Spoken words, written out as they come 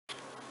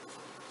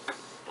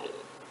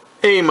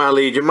Hey, my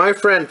Legion. My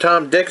friend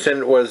Tom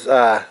Dickson was,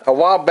 a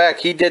while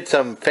back, he did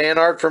some fan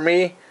art for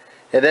me.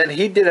 And then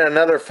he did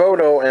another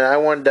photo, and I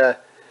wanted to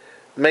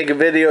make a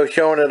video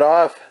showing it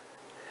off.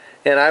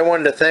 And I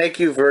wanted to thank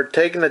you for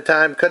taking the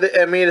time. Cause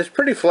I mean, it's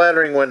pretty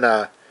flattering when,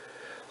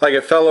 like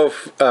a fellow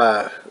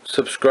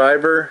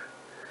subscriber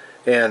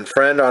and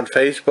friend on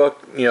Facebook,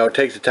 you know,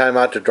 takes the time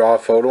out to draw a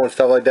photo and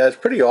stuff like that. It's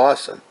pretty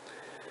awesome.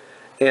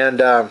 And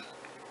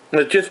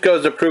it just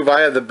goes to prove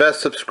I have the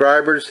best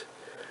subscribers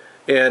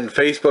and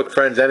Facebook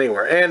friends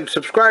anywhere. And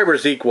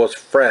subscribers equals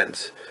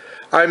friends.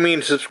 I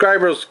mean,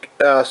 subscribers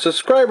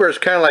is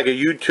kind of like a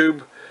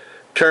YouTube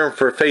term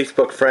for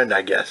Facebook friend,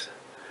 I guess.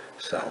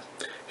 So,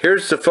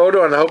 here's the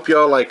photo, and I hope you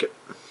all like it.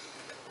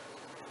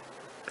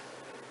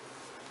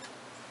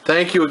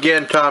 Thank you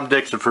again, Tom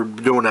Dickson, for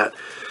doing that.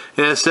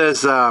 And it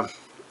says,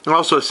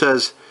 also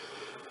says,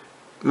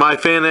 my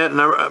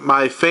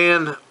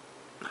fan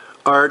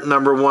art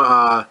number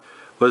 1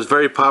 was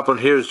very popular.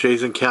 Here's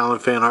Jason Callan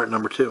fan art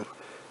number 2.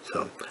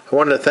 So, I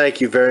wanted to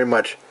thank you very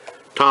much,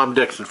 Tom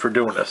Dickson, for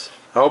doing this.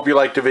 I hope you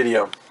liked the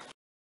video.